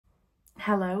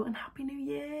Hello and happy new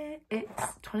year.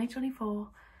 It's 2024.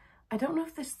 I don't know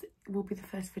if this will be the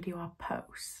first video I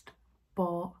post,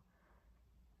 but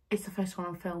it's the first one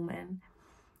I'm filming.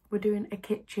 We're doing a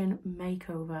kitchen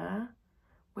makeover,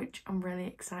 which I'm really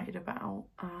excited about,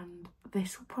 and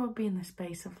this will probably be in the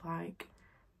space of like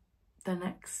the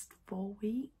next 4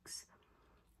 weeks,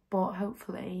 but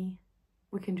hopefully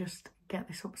we can just get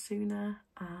this up sooner,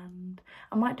 and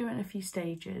I might do it in a few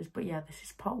stages. But yeah, this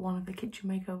is part 1 of the kitchen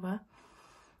makeover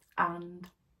and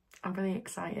I'm really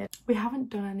excited. We haven't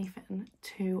done anything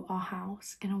to our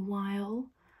house in a while.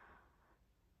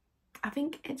 I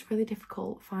think it's really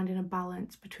difficult finding a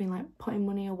balance between like putting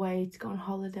money away to go on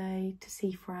holiday, to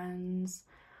see friends,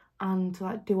 and to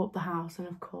like do up the house, and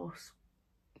of course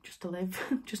just to live,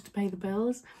 just to pay the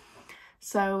bills.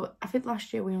 So I think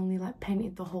last year we only like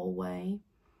painted the hallway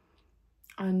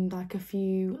and like a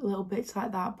few little bits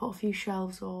like that, put a few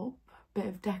shelves up, bit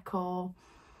of decor,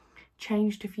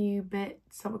 changed a few bits,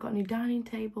 so we've got a new dining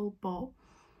table. But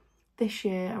this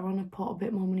year I want to put a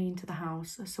bit more money into the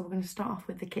house, so we're going to start off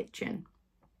with the kitchen.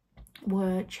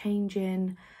 We're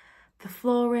changing the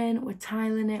flooring, we're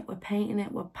tiling it, we're painting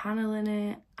it, we're paneling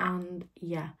it, and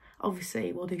yeah,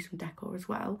 obviously we'll do some decor as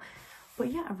well.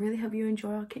 But yeah, I really hope you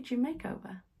enjoy our kitchen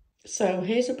makeover. So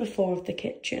here's a before of the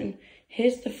kitchen.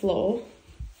 Here's the floor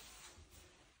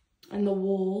and the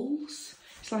walls.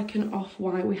 It's like an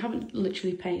off-white. We haven't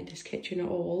literally painted this kitchen at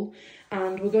all,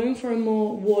 and we're going for a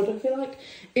more wood. I feel like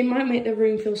it might make the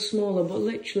room feel smaller, but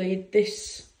literally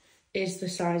this is the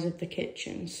size of the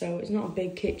kitchen, so it's not a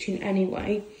big kitchen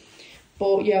anyway.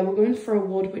 But yeah, we're going for a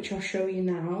wood, which I'll show you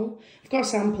now. I've got a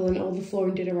sample and all the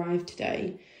flooring did arrive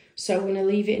today, so I'm going to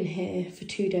leave it in here for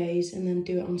 2 days and then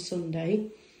do it on Sunday.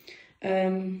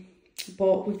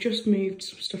 But we've just moved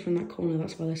some stuff in that corner,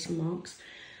 that's why there's some marks.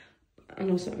 I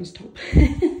know something's top.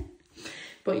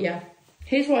 But yeah,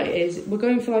 here's what it is. We're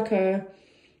going for like a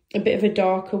bit of a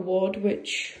darker wood,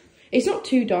 which it's not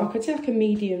too dark. I'd say like a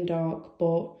medium dark,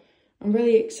 but I'm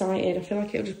really excited. I feel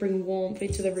like it'll just bring warmth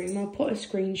into the room. I'll put a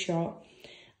screenshot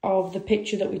of the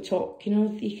picture that we took. You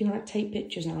know, you can like take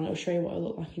pictures now and it'll show you what it'll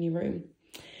look like in your room.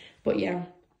 But yeah,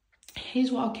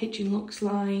 here's what our kitchen looks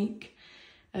like.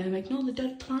 Ignore the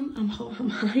dead plant. I'm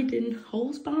hiding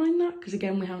holes behind that because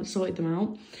again, we haven't sorted them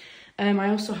out. I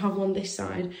also have one this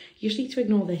side. You just need to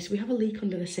ignore this. We have a leak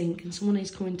under the sink and someone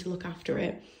is coming to look after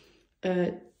it,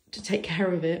 to take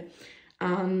care of it.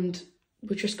 And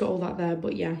we've just got all that there.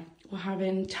 But yeah, we're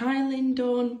having tiling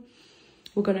done.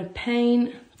 We're going to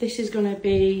paint. This is going to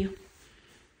be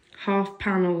half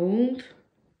panelled,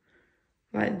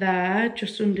 like there,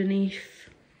 just underneath.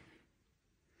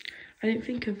 I didn't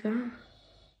think of that.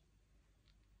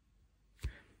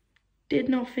 Did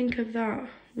not think of that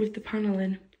with the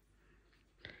panelling.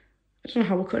 I don't know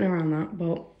how we're cutting around that,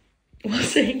 but we'll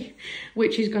see.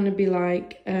 Which is going to be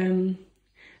like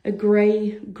a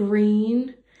grey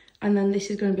green, and then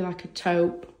this is going to be like a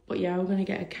taupe. But yeah, we're going to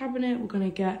get a cabinet. We're going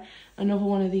to get another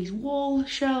one of these wall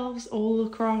shelves all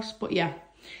across. But yeah,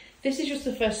 this is just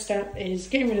the first step, is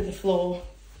getting rid of the floor.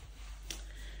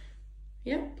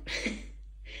 Yep.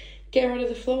 Getting rid of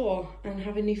the floor and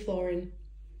having new flooring.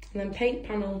 And then paint,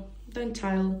 panel, then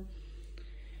tile.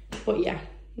 But yeah,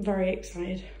 very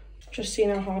excited. Just seeing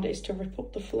how hard it is to rip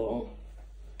up the floor.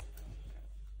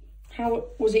 How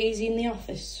was it easy in the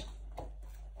office?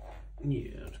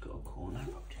 Yeah, it's got a corner.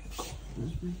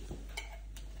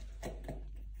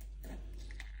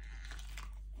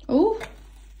 Oh.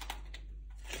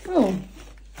 Oh.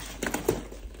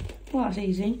 Well, that's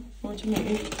easy. Want to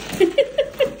move?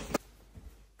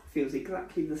 Feels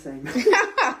exactly the same.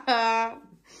 I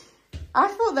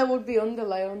thought there would be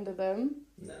underlay under them.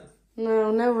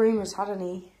 No. No room has had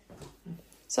any.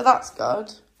 So that's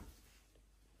good.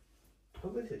 Oh,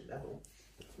 this is level.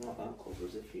 It's not that close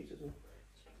as if you did.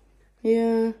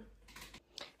 Yeah.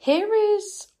 Here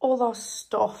is all our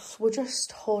stuff. We're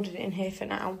just hoarding it in here for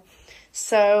now.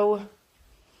 So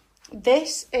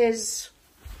this is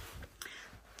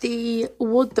the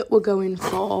wood that we're going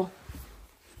for.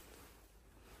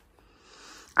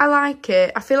 I like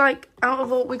it. I feel like out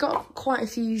of all, we got quite a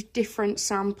few different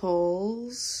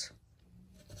samples.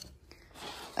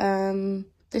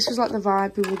 This was like the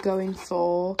vibe we were going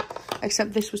for,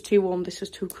 except this was too warm, this was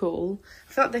too cool.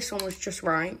 I felt this one was just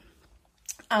right,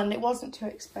 and it wasn't too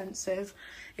expensive.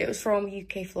 It was from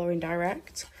UK Flooring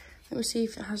Direct. Let me see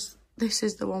if it has, this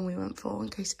is the one we went for, in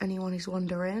case anyone is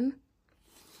wondering.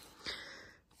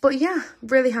 But yeah,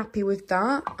 really happy with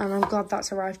that, and I'm glad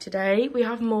that's arrived today. We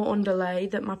have more underlay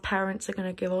that my parents are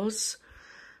going to give us.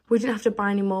 We didn't have to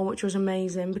buy any more, which was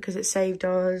amazing because it saved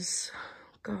us,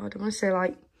 God, I want to say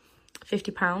like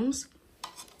 £50.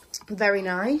 Very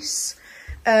nice.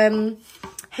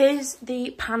 Here's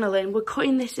the panelling. We're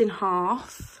cutting this in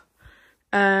half.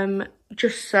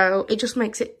 Just so it just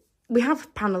makes it, we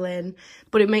have panelling,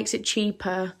 but it makes it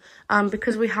cheaper.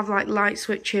 Because we have like light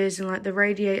switches and like the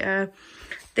radiator,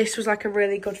 this was like a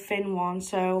really good thin one.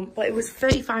 So, but it was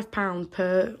 £35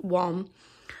 per one.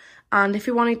 And if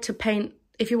you wanted to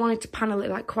panel it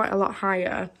like quite a lot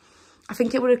higher, I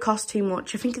think it would have cost too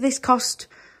much. I think this cost,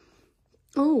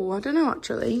 oh, I don't know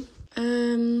actually.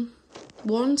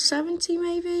 170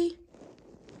 maybe?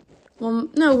 No,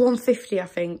 150 I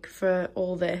think for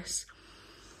all this.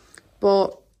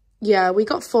 But yeah, we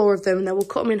got 4 of them and then we'll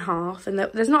cut them in half. And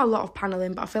there's not a lot of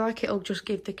panelling, but I feel like it'll just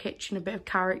give the kitchen a bit of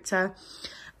character.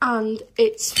 And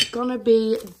it's gonna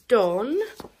be done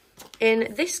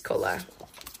in this colour.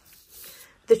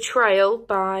 The Trail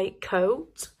by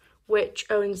Coat, which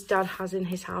Owen's dad has in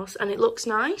his house. And it looks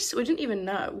nice. We didn't even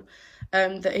know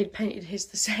that he'd painted his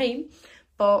the same.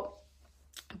 But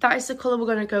that is the colour we're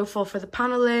going to go for the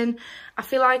panelling. I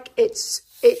feel like it's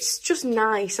just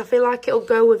nice. I feel like it'll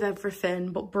go with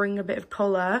everything, but bring a bit of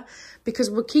colour.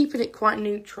 Because we're keeping it quite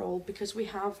neutral. Because we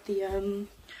have the,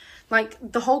 like,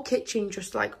 the whole kitchen,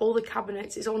 just like all the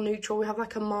cabinets, it's all neutral. We have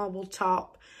like a marble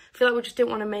top. I feel like we just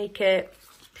didn't want to make it,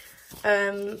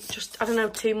 just, I don't know,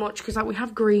 too much. Because like we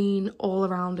have green all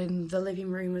around in the living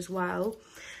room as well.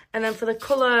 And then for the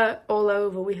colour all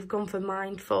over, we have gone for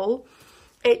Mindful.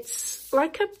 It's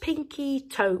like a pinky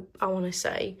taupe, I want to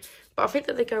say. But I think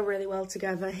that they go really well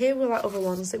together. Here were like other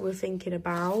ones that we're thinking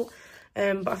about.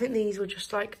 But I think these were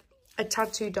just like a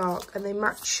tad too dark. And they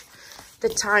match the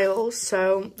tiles.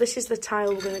 So this is the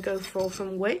tile we're going to go for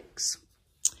from Wix.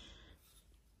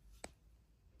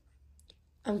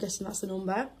 I'm guessing that's the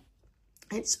number.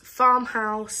 It's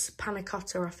Farmhouse Panna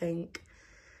Cotta, I think.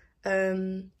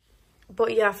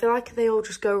 But yeah, I feel like they all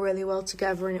just go really well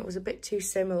together and it was a bit too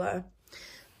similar.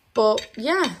 But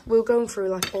yeah, we're going through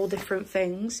like all different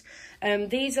things.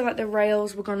 These are like the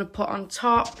rails we're going to put on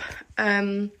top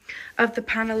of the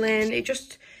panelling. It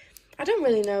just, I don't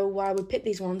really know why we picked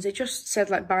these ones. It just said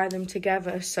like buy them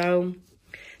together. So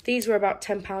these were about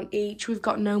 £10 each. We've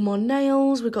got no more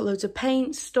nails. We've got loads of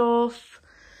paint stuff.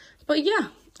 But yeah,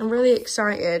 I'm really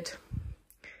excited.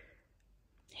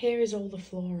 Here is all the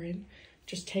flooring,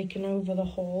 just taking over the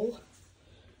hall.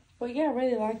 But yeah, I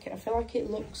really like it. I feel like it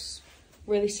looks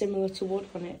really similar to wood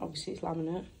when it, obviously it's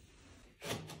laminate.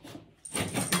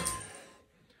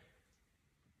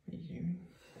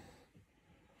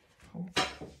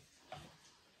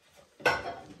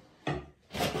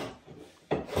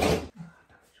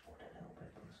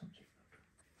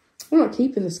 We're not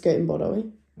keeping the skirting board, are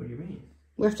we? What do you mean?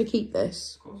 We have to keep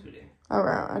this? Of course we do.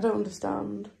 Alright, I don't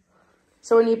understand.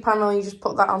 So when you panel, you just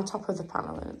put that on top of the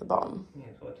paneling at the bottom? Yeah,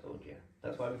 that's what I told you.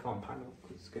 That's why we can't panel,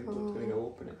 because the skirting board's going to go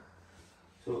up in it.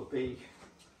 So it'll be,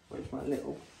 where's my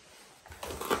little?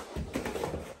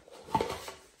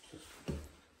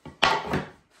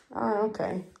 Oh,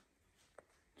 okay.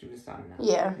 Do you understand now?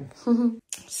 Yeah.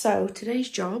 So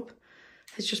today's job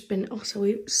has just been, also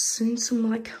we've seen some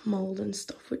like mould and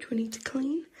stuff which we need to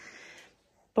clean.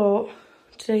 But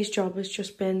today's job has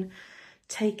just been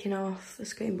taking off the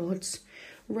skirting boards,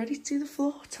 ready to do the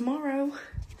floor tomorrow,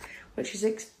 which is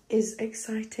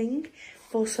exciting.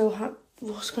 We're also going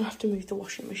to have to move the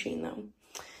washing machine though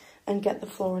and get the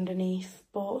floor underneath.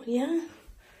 But yeah,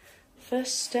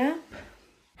 first step.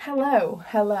 Hello.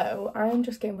 I'm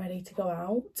just getting ready to go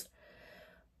out,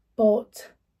 but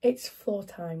it's floor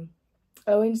time.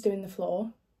 Owen's doing the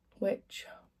floor, which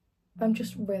I'm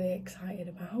just really excited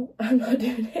about. I'm not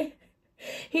doing it.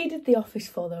 He did the office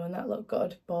floor though and that looked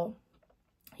good. But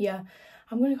yeah,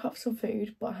 I'm going to cook some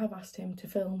food, but I have asked him to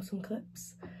film some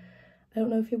clips. I don't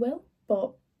know if he will,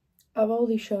 but I've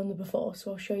already shown them before,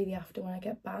 so I'll show you the after when I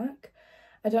get back.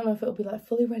 I don't know if it'll be like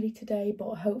fully ready today,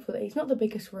 but hopefully. It's not the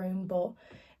biggest room, but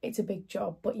it's a big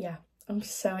job. But yeah, I'm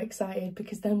so excited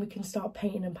because then we can start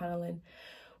painting and paneling,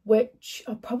 which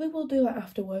I probably will do like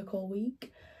after work all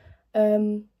week.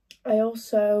 I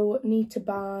also need to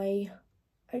buy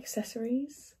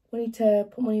accessories. We need to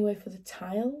put money away for the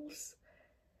tiles.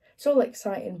 It's all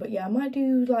exciting, but yeah, I might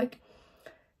do like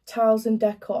tiles and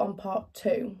decor on part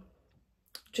 2.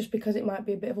 Just because it might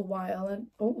be a bit of a while. And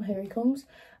oh, here he comes.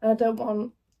 And I don't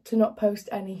want to not post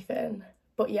anything.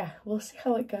 But yeah, we'll see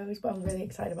how it goes. But I'm really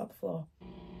excited about the floor.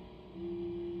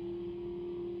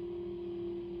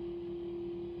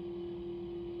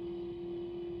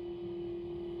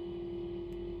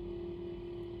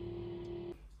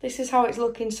 This is how it's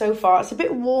looking so far. It's a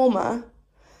bit warmer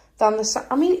than the...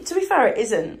 I mean, to be fair, it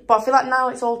isn't. But I feel like now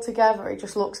it's all together, it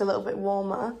just looks a little bit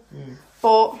warmer.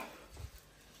 But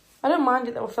I don't mind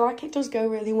it though. I feel like it does go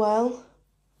really well.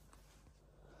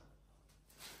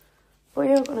 But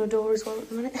yeah, I've got no door as well at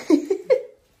the minute.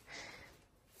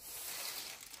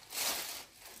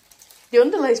 The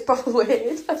underlay's proper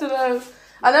weird. I don't know.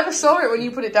 I never saw it when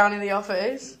you put it down in the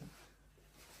office.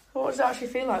 What does it actually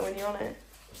feel like when you're on it?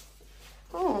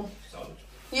 Oh. Solid.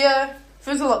 Yeah.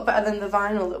 Feels a lot better than the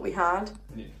vinyl that we had.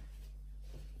 Yeah.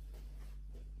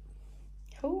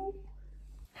 Cool.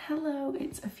 Hello,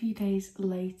 it's a few days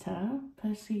later.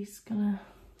 Percy's gonna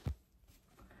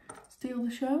steal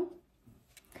the show.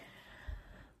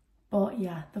 But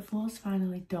yeah, the floor's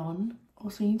finally done.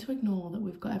 Also, you need to ignore that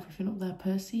we've got everything up there.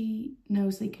 Percy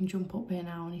knows that he can jump up here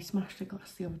now, and he smashed a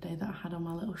glass the other day that I had on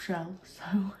my little shelf,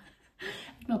 so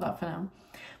ignore that for now.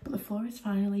 But the floor is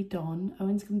finally done.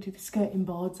 Owen's going to do the skirting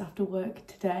boards after work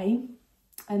today,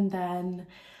 and then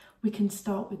we can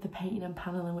start with the painting and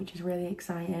paneling, which is really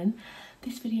exciting.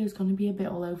 This video is going to be a bit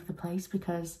all over the place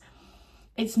because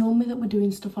it's normally that we're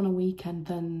doing stuff on a weekend,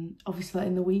 then obviously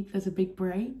in the week there's a big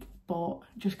break, but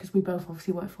just because we both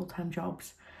obviously work full-time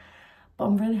jobs. But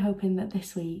I'm really hoping that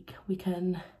this week we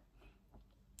can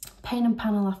paint and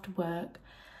panel after work,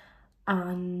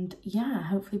 and yeah,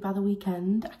 hopefully by the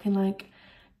weekend I can like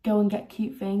go and get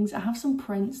cute things. I have some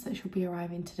prints that should be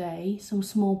arriving today, some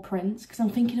small prints, because I'm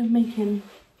thinking of making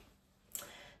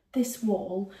this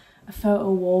wall a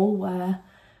photo wall where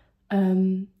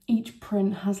each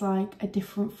print has like a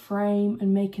different frame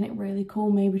and making it really cool,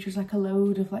 maybe just like a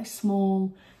load of like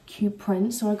small cute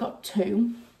prints. So I got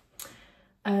two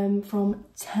from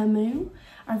Temu.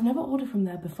 I've never ordered from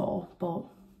there before, but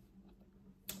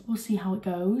we'll see how it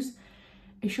goes.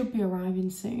 It should be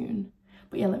arriving soon.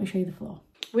 But yeah, let me show you the floor.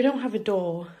 We don't have a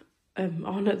door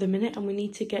on at the minute, and we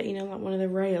need to get, you know, like one of the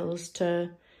rails to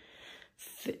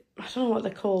fit, I don't know what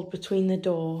they're called, between the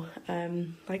door,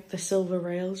 like the silver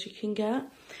rails you can get.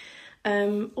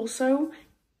 Also,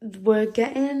 we're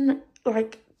getting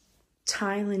like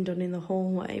tiling done in the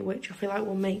hallway, which I feel like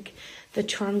will make the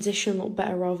transition look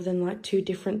better rather than like two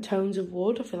different tones of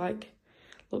wood. I feel like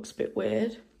it looks a bit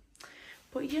weird,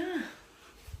 but yeah.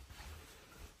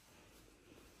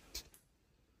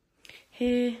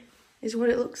 Here is what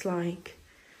it looks like.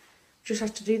 Just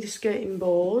have to do the skirting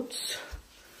boards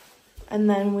and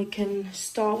then we can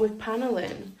start with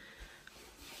paneling.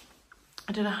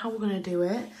 I don't know how we're gonna do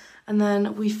it. And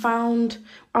then we found,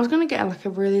 I was going to get like a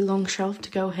really long shelf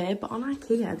to go here, but on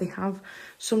IKEA they have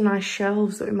some nice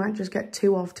shelves that we might just get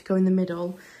two of to go in the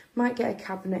middle. Might get a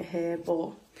cabinet here,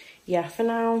 but yeah, for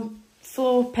now,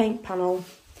 floor, paint panel,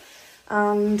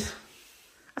 and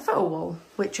a photo wall,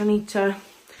 which I need to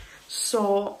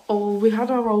sort all. We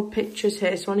had our old pictures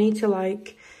here, so I need to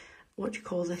like, what do you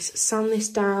call this, sand this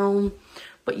down.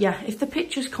 But yeah, if the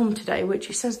pictures come today, which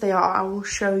it says they are, I will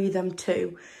show you them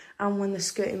too. And when the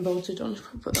skirting boards are done,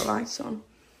 I'll put the lights on.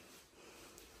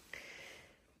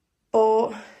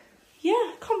 But yeah,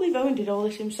 I can't believe Owen did all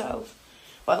this himself.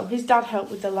 Well, his dad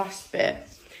helped with the last bit,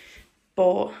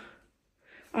 but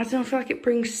I don't know, I feel like it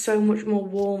brings so much more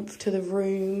warmth to the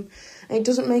room. And it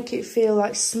doesn't make it feel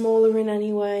like smaller in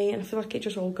any way. And I feel like it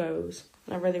just all goes.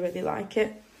 And I really, really like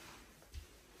it.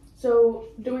 So,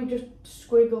 do we just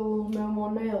squiggle no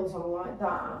more nails on like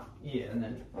that? Yeah, and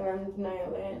then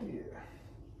nail it? Yeah.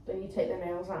 Then you take the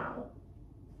nails out,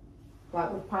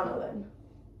 like with paneling.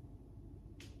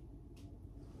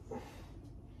 Yeah.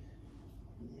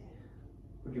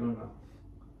 What do you want to know?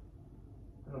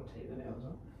 I don't take the nails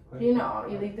out. Do you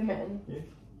not? You leave them in?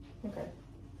 Yeah. Okay.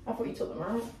 I thought you took them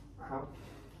out. How?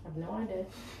 I have no idea.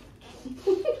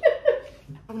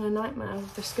 Having a nightmare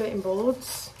with the skirting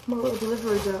boards. My little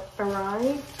delivery's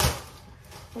arrived.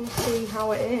 I want to see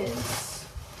how it is.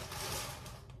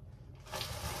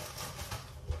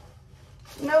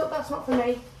 No, that's not for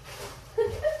me.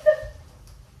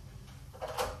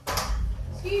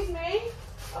 Excuse me.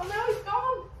 Oh no, it's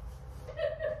gone.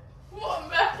 What a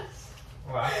mess.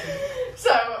 What?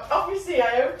 So, obviously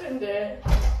I opened it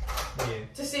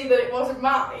to see that it wasn't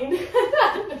mine.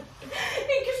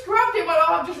 He just grabbed it and went,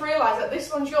 oh, I've just realised that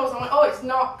this one's yours. I went, oh, it's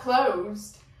not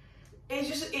closed.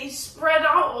 It's spread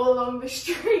out all along the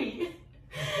street.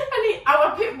 And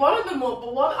I picked one of them up,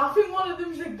 but I think one of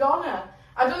them's a goner.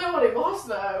 I don't know what it was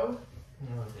though.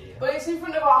 Oh dear. But it's in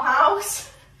front of our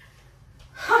house.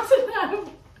 I don't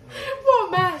know. What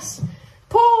a mess.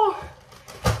 Poor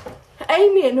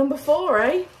Amy at number 4,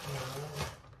 eh?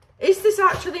 Is this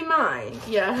actually mine?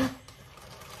 Yeah.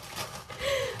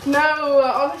 No,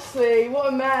 honestly,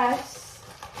 what a mess.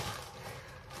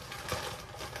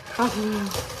 I don't know.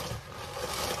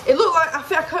 It looked like,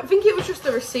 I think it was just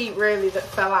the receipt really that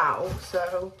fell out,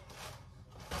 so.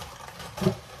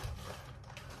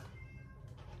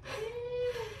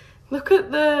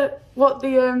 look at what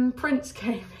the prints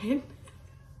came in.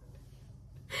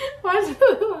 Why does it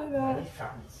look like that?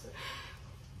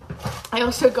 I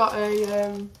also got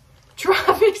a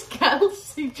Travis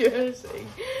Kelce jersey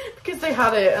because they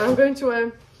had it, and I'm going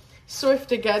to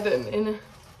Swiftageddon in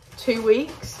 2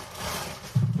 weeks.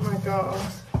 Oh my god.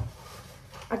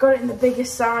 I got it in the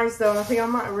biggest size though, and I think I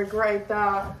might have regretted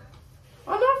that.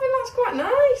 Oh no, I think that's quite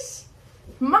nice.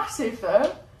 Massive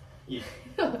though. Yeah.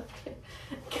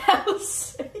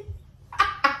 Kelsey.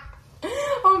 I'm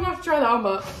gonna have to try that on,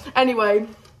 but anyway,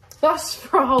 that's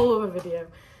for a whole other video.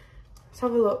 Let's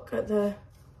have a look at the.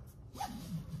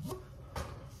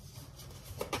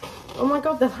 Oh my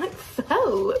god, they're like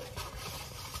felt.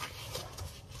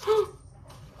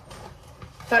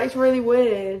 That is really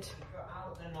weird.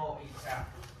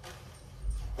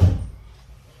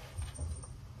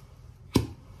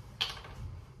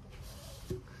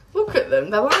 Look at them,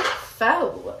 they're like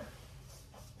felt.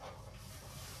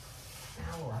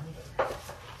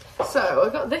 So I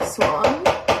got this one.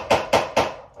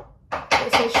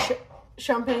 It says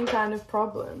Champagne Kind of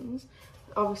Problems.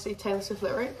 Obviously Taylor Swift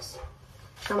lyrics.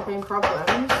 Champagne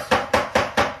Problems.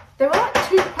 They were like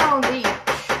 £2 each.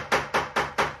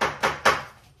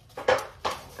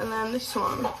 And then this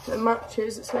one that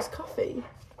matches, it says coffee.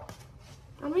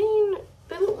 I mean,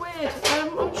 they look weird.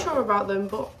 I'm unsure about them,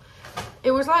 but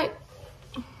it was like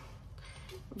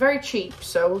very cheap,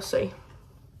 so we'll see.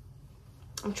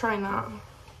 I'm trying that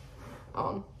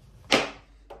on.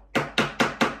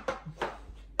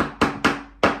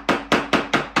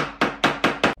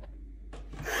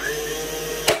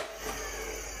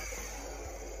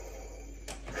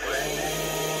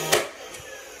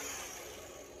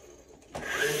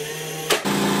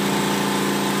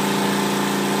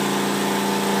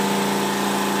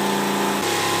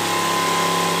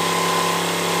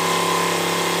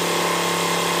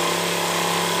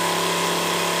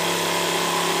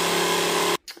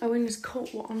 Owen has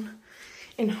cut one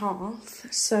in half,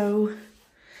 so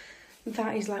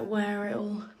that is like where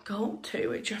it'll go up to,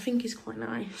 which I think is quite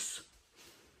nice.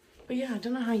 But yeah, I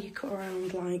don't know how you cut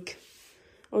around, like,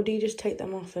 or do you just take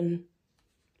them off and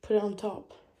put it on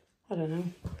top? I don't know.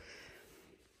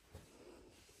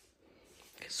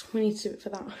 Because we need to do it for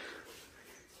that.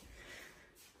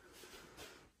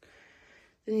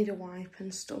 They need a wipe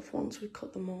and stuff once we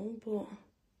cut them all, but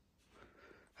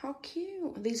how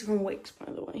cute. These are from Wix,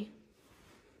 by the way.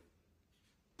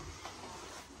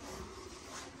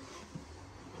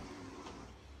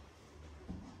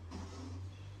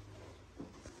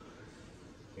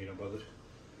 You're not bothered?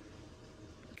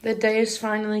 The day has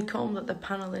finally come that the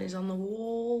paneling is on the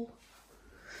wall.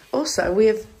 Also, we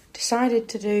have decided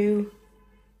to do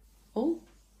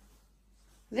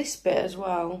this bit as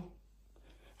well.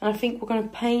 And I think we're going to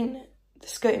paint the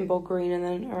skirting board green and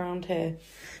then around here.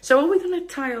 So are we going to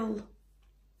tile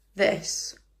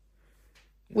this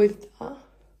with that?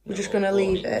 We're just going to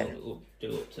leave it. We'll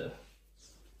do up to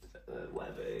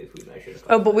whatever if we measure.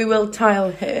 Oh, but we will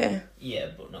tile here.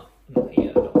 Yeah, but not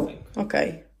here, I don't think.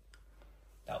 Okay.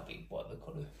 That'll be what the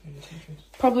colour in the t-shirt.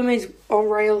 Problem is, our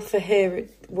rail for here,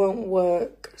 it won't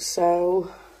work.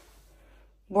 So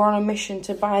we're on a mission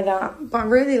to buy that. But I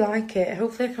really like it.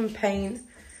 Hopefully I can paint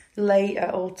later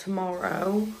or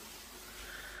tomorrow.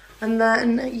 And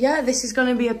then yeah, this is going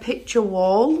to be a picture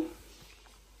wall,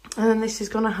 and then this is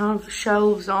going to have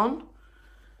shelves on.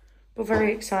 But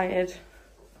very excited.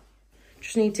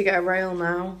 Just need to get a rail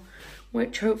now,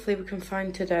 which hopefully we can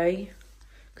find today,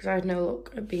 because I had no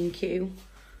luck at B&Q.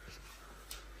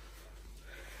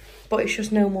 But it's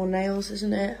just no more nails,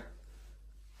 isn't it?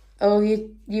 Oh,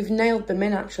 you've nailed them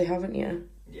in actually, haven't you?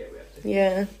 Yeah, we have to.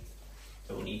 Yeah.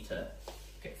 So we need to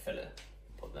get filler,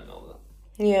 put them over.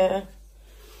 Yeah.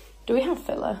 Do we have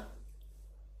filler?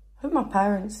 I hope my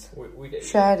parents We did,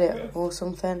 shared it or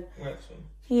something. We have some.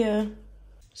 Yeah.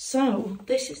 So,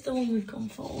 this is the one we've gone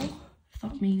for. If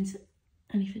that means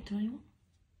anything to anyone.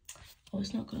 Oh,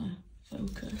 it's not going to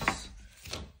focus.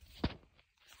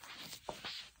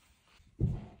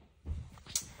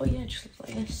 But yeah, it just looks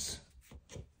like this.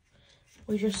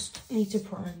 We just need to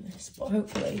prime this, but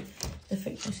hopefully the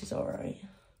thickness is alright.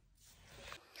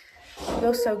 We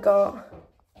also got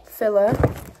filler,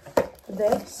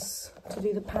 this, to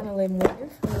do the paneling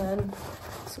with, and then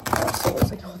some fossils,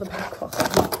 like all the back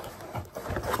fossils.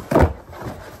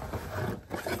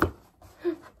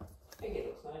 I think it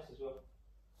looks nice as well.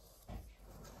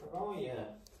 Oh yeah.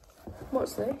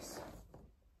 What's this?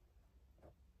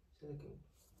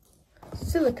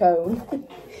 Silicone. Silicone?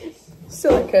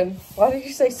 Silicone. Why did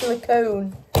you say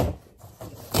silicone?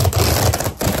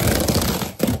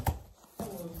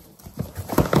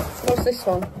 What's this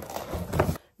one?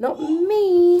 Not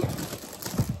me.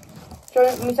 Do you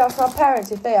want me to ask my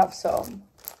parents if they have some?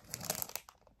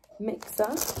 Mixer.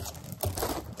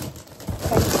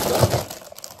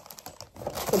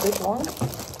 The big one.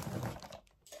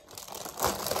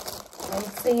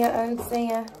 And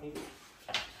singer.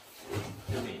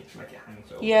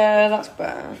 Yeah, that's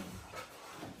better.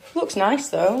 Looks nice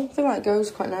though. I feel like it goes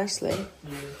quite nicely.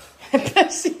 Yeah.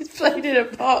 Bessie's played in a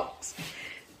box.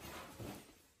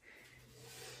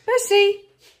 Bessie!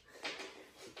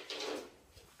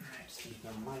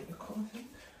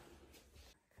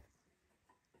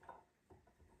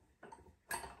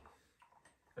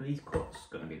 Are these cuts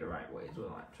going to be the right way as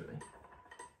well, actually?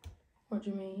 What do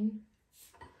you mean?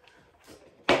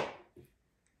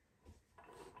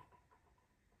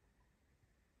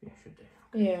 Yeah, should do.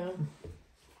 Yeah.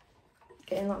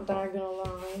 Getting that diagonal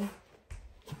line.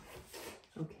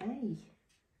 Okay.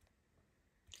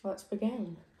 Let's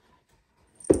begin.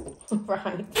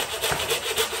 Right.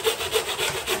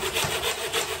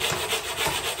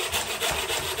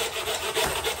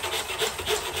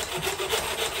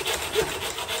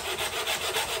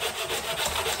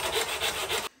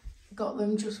 Got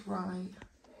them just right.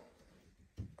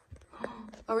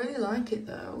 I really like it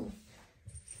though.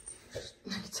 Just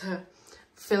need to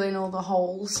fill in all the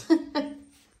holes.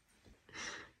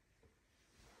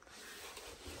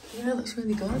 Yeah, it looks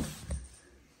really good.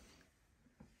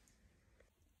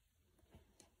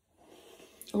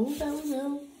 Oh, there we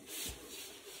go.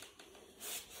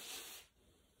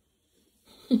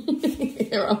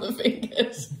 Here are the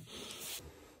fingers.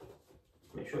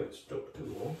 Make sure it's stuck to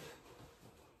the wall.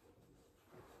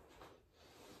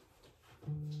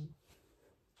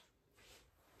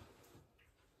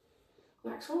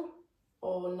 Next one?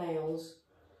 Or nails?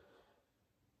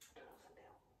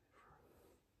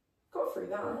 Got through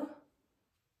that.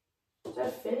 It's had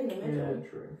a fin in the middle. Yeah,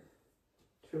 true.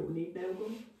 Do we need nail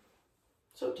gun?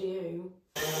 It's up to you.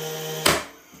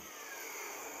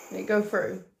 Did it go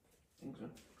through? I think so.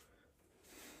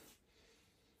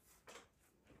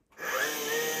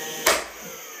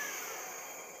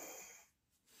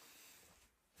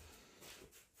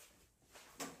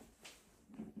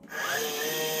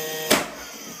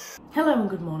 Hello and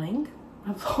good morning.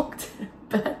 I've looked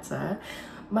better.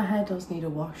 My hair does need a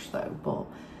wash though, but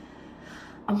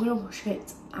I'm gonna wash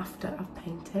it after I've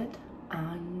painted,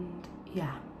 and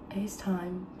yeah, it is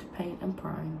time to paint and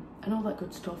prime and all that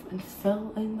good stuff and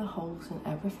fill in the holes and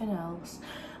everything else.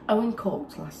 Owen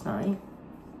cooked last night,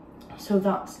 so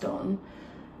that's done.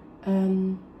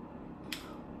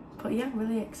 But yeah,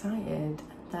 really excited.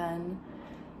 Then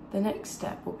the next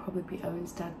step will probably be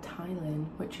Owen's dad tiling,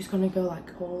 which is going to go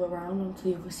like all around onto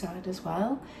the other side as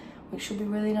well, which should be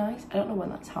really nice. I don't know when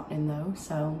that's happening though,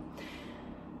 so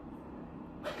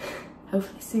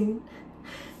hopefully soon.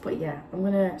 But yeah, I'm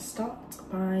going to start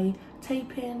by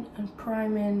taping and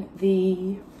priming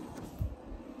the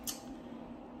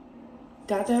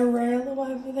dado rail or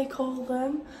whatever they call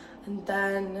them, and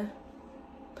then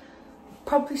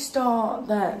probably start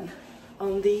then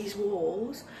on these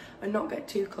walls and not get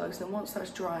too close. And once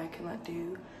that's dry, I can like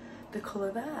do the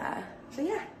colour there. So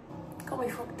yeah, got my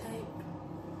front tape.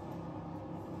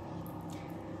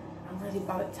 I'm really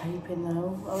bad at taping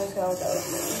though. Honestly, I'll go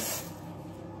with it.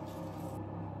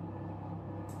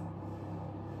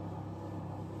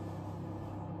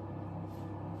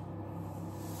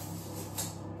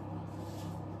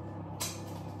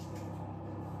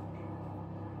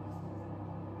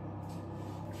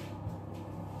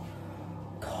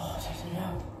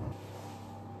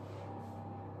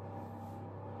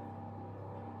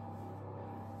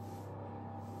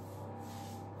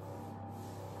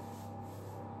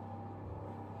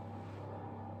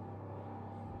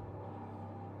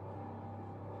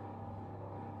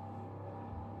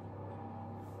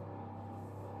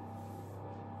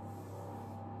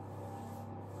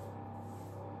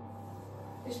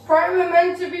 Is primer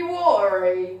meant to be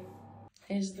watery?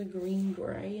 Here's the green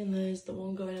grey and there's the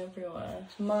one going everywhere.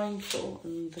 It's mindful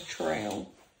and the trail.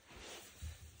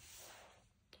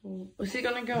 Is it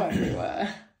gonna go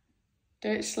everywhere? Do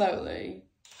it slowly.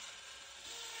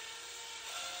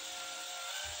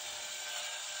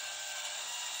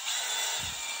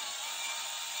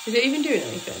 Is it even doing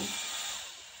anything?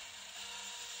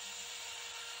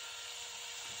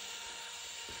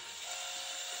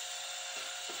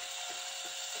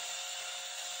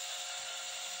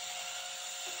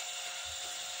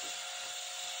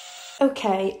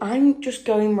 Okay, I'm just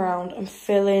going round and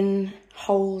filling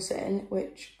holes in,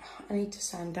 which I need to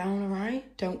sand down,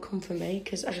 alright? Don't come for me,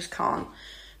 because I just can't.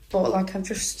 But like, I'm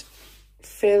just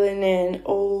filling in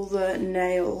all the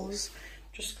nails,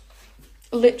 just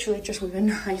literally just with a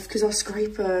knife, because our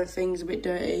scraper thing's a bit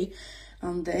dirty.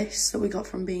 and this that we got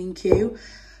from B&Q.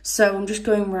 So I'm just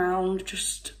going round,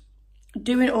 just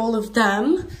doing all of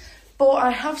them. But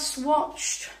I have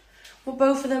swatched what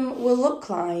both of them will look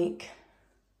like.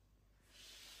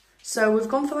 So we've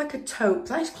gone for like a taupe.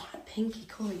 That is quite a pinky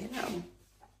colour, you know.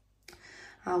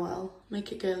 Oh well,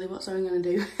 make it girly, what's Owen gonna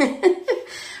do?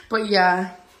 But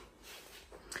yeah,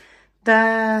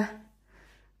 they're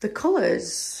the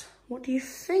colours. What do you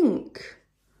think?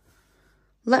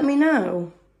 Let me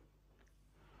know.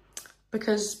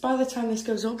 Because by the time this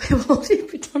goes up, it will already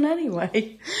be done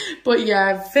anyway. But yeah,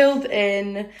 I've filled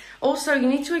in. Also, you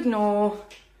need to ignore...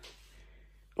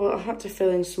 Well, I've had to fill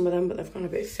in some of them, but they've gone a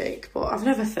bit thick. But I've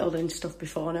never filled in stuff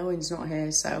before. No one's not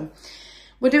here, so...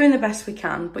 We're doing the best we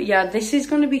can. But yeah, this is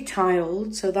going to be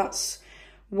tiled, so that's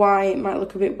why it might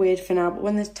look a bit weird for now. But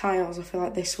when there's tiles, I feel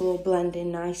like this will all blend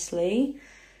in nicely.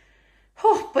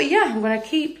 Oh, but yeah, I'm going to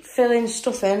keep filling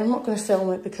stuff in. I'm not going to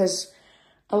film it because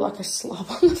I look like a slob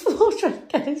on the floor trying to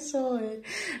get it sorted.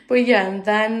 But yeah, and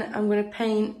then I'm going to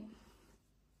paint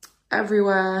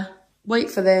everywhere.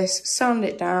 Wait for this, sand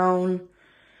it down.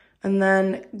 And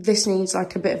then this needs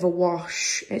like a bit of a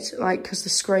wash. It's like, because the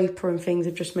scraper and things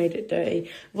have just made it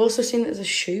dirty. I've also seen that there's a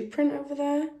shoe print over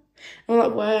there. I'm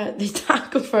like, where they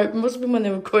tackled for it. It must have been when they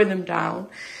were cutting them down.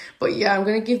 But yeah, I'm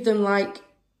going to give them like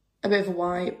a bit of a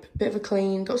wipe, a bit of a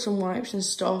clean. Got some wipes and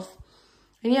stuff.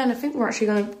 And yeah, and I think we're actually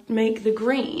going to make the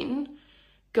green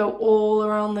go all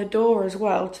around the door as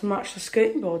well to match the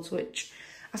skirting boards, which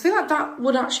I feel like that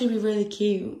would actually be really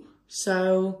cute.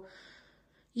 So...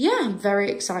 yeah, I'm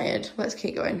very excited. Let's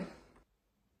keep going.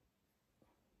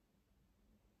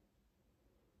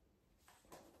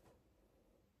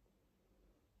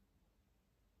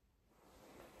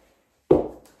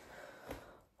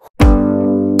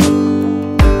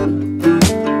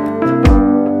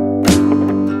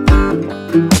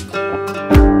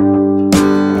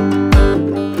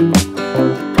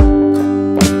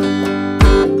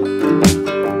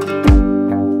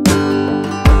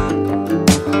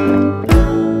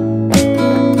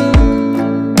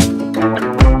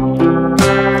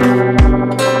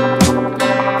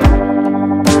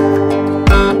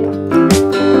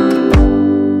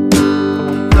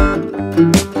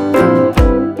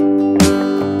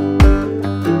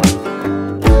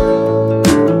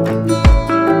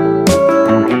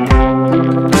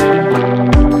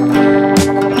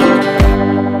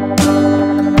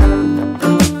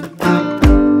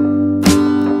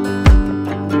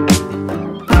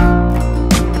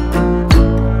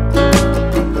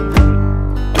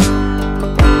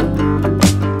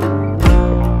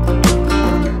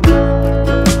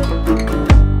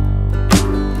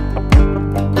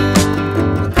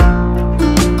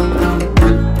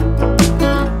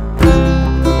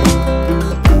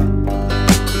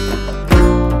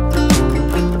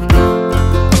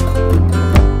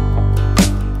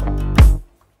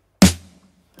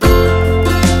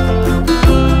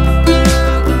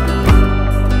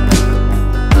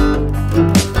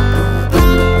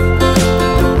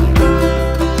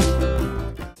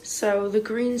 So the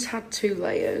greens had 2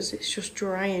 layers, it's just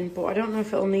drying, but I don't know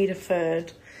if it'll need a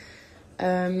third,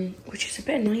 which is a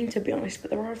bit annoying to be honest,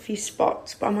 but there are a few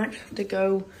spots, but I might have to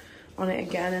go on it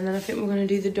again. And then I think we're going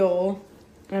to do the door,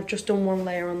 and I've just done 1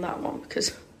 layer on that one because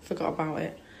I forgot about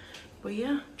it. But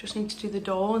yeah, just need to do the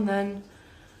door, and then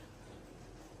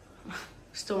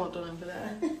still not done over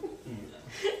there.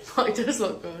 But it does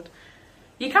look good.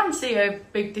 You can see a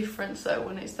big difference though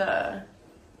when it's there.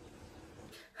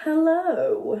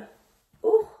 Hello.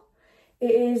 Oh,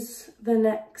 it is the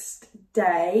next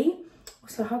day.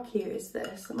 So how cute is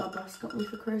this that my boss got me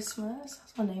for Christmas?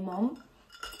 That's my name on.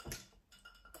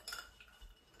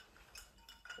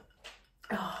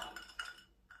 Oh,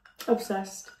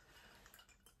 obsessed.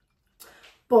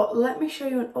 But let me show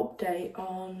you an update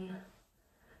on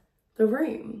the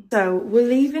room. So we're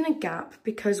leaving a gap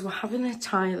because we're having a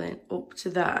tiling up to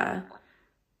there.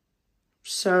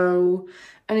 So,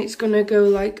 and it's gonna go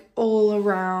like all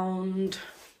around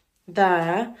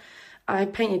there. I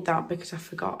painted that because I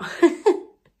forgot.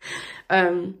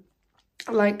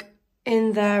 Like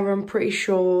in there, I'm pretty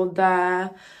sure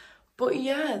there. But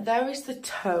yeah, there is the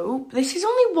taupe. This is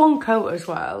only 1 coat as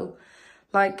well.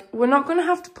 Like, we're not gonna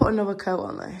have to put another coat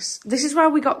on this. This is why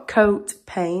we got coat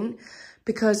paint,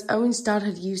 because Owen's dad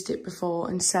had used it before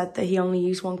and said that he only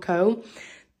used 1 coat.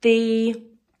 The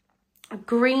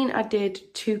green, I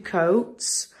did 2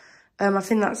 coats. I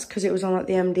think that's because it was on like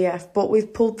the MDF, but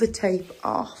we've pulled the tape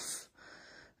off.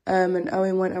 And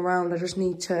Owen went around. I just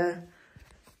need to,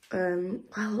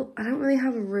 well, I don't really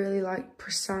have a really like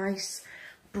precise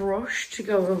brush to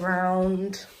go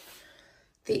around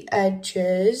the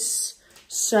edges.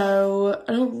 So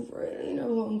I don't really know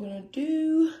what I'm gonna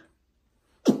do.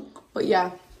 But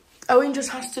yeah, Owen just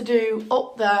has to do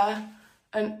up there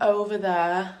and over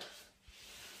there.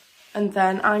 And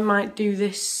then I might do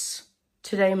this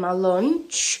today, my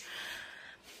lunch.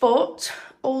 But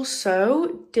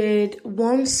also did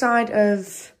one side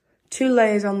of 2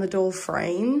 layers on the door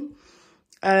frame.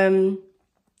 And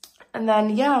then,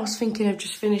 yeah, I was thinking of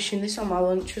just finishing this on my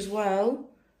lunch as well.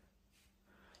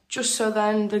 Just so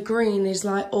then the green is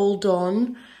like all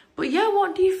done. But yeah,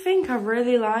 what do you think? I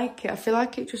really like it. I feel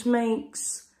like it just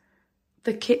makes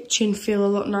the kitchen feel a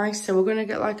lot nicer. We're going to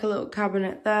get like a little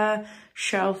cabinet there,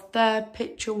 shelf there,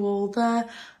 picture wall there.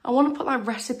 I want to put like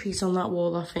recipes on that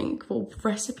wall, I think. Well,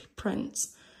 recipe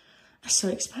prints are so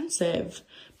expensive.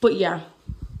 But yeah,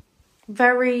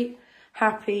 very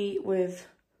happy with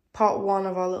part 1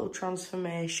 of our little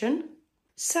transformation.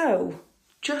 So,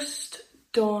 just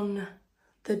done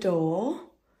the door.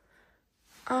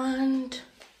 And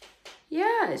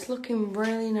yeah, it's looking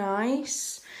really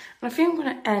nice. And I think I'm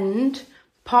going to end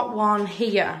part 1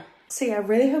 here. So yeah, I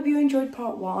really hope you enjoyed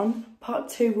part 1. Part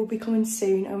 2 will be coming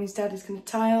soon. Owen's dad is going to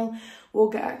tile. We'll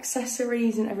get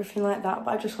accessories and everything like that.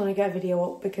 But I just want to get a video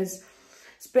up because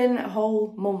it's been a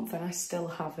whole month and I still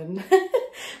haven't.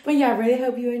 But yeah, I really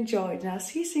hope you enjoyed. And I'll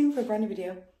see you soon for a brand new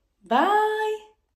video. Bye!